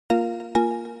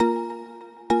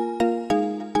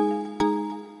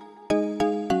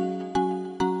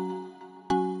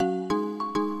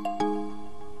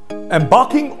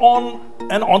Embarking on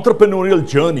an entrepreneurial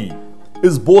journey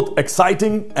is both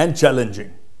exciting and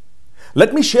challenging.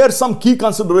 Let me share some key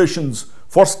considerations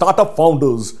for startup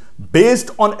founders based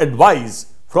on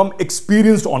advice from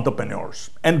experienced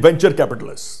entrepreneurs and venture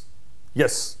capitalists.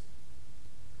 Yes.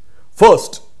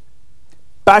 First,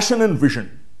 passion and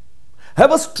vision.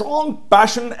 Have a strong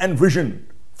passion and vision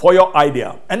for your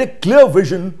idea and a clear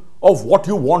vision of what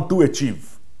you want to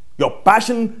achieve. Your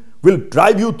passion will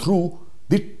drive you through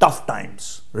the tough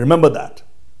times. Remember that.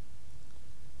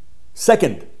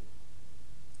 Second,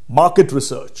 market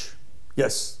research.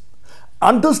 Yes.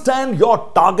 Understand your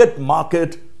target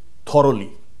market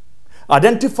thoroughly.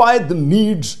 Identify the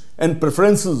needs and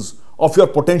preferences of your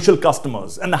potential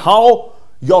customers and how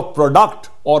your product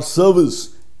or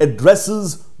service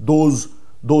addresses those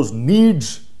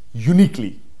needs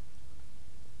uniquely.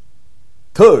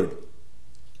 Third,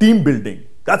 team building.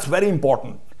 That's very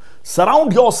important.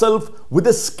 Surround yourself with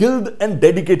a skilled and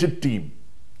dedicated team.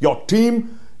 Your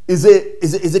team is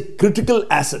a critical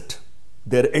asset.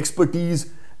 Their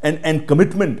expertise and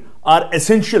commitment are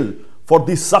essential for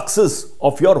the success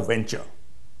of your venture.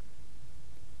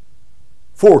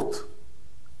 Fourth,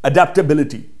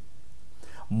 adaptability.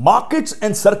 Markets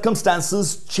and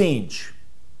circumstances change,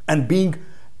 and being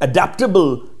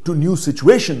adaptable to new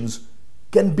situations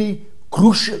can be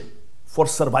crucial for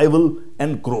survival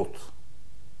and growth.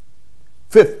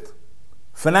 Fifth,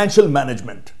 financial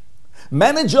management.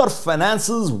 Manage your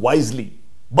finances wisely.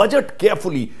 Budget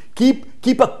carefully.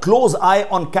 Keep a close eye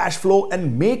on cash flow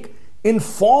and make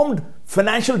informed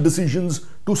financial decisions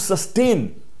to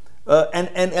sustain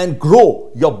and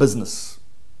grow your business.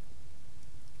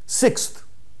 Sixth,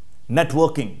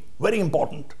 networking. Very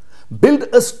important. Build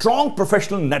a strong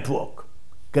professional network.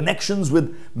 Connections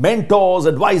with mentors,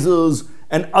 advisors,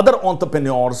 and other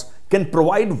entrepreneurs can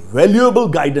provide valuable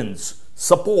guidance,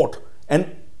 support,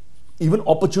 and even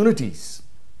opportunities.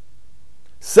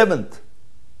 Seventh,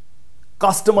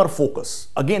 customer focus.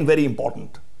 Again, very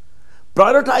important.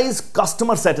 Prioritize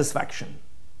customer satisfaction.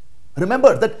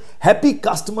 Remember that happy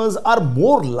customers are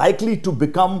more likely to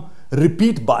become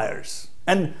repeat buyers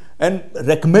and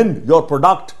recommend your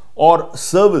product or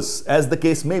service, as the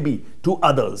case may be, to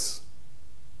others.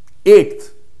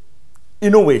 Eighth,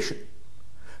 innovation.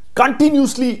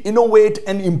 Continuously innovate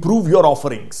and improve your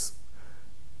offerings.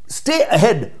 Stay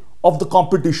ahead of the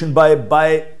competition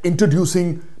by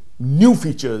introducing new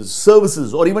features,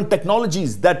 services, or even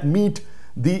technologies that meet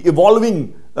the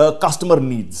evolving customer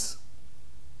needs.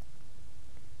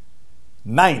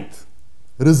 Ninth,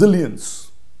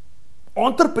 resilience.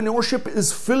 Entrepreneurship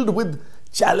is filled with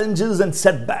challenges and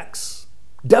setbacks.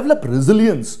 Develop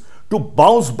resilience to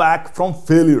bounce back from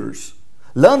failures.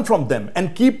 Learn from them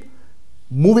and keep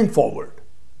moving forward.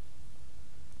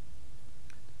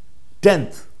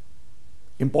 10th,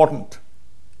 important,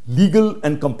 legal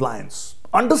and compliance.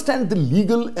 Understand the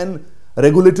legal and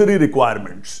regulatory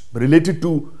requirements related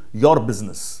to your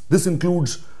business. This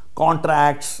includes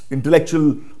contracts,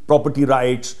 intellectual property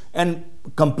rights, and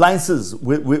compliances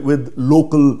with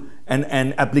local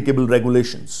and applicable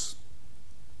regulations.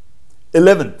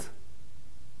 11th,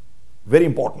 very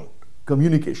important,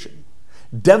 communication.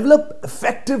 Develop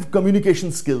effective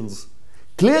communication skills.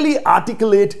 Clearly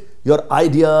articulate your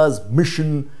ideas,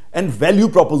 mission, and value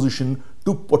proposition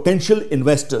to potential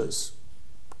investors,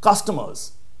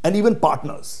 customers, and even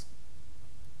partners.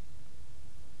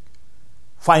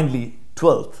 Finally,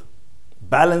 12th,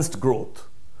 balanced growth.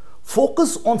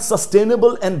 Focus on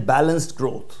sustainable and balanced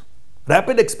growth.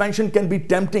 Rapid expansion can be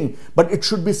tempting, but it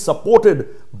should be supported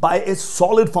by a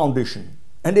solid foundation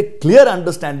and a clear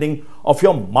understanding of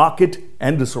your market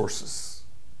and resources.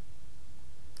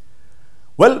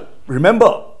 Well,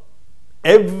 remember,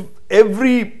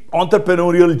 every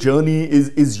entrepreneurial journey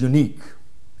is unique,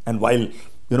 and while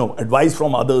advice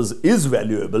from others is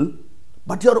valuable,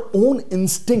 but your own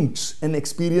instincts and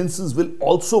experiences will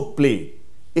also play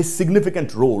a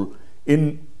significant role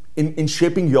in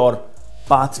shaping your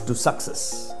path to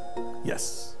success.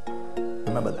 Yes,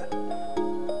 remember that.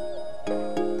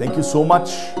 Thank you so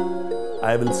much.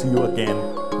 I will see you again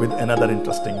with another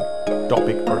interesting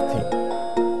topic or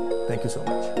theme. Thank you so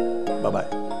much. Bye-bye.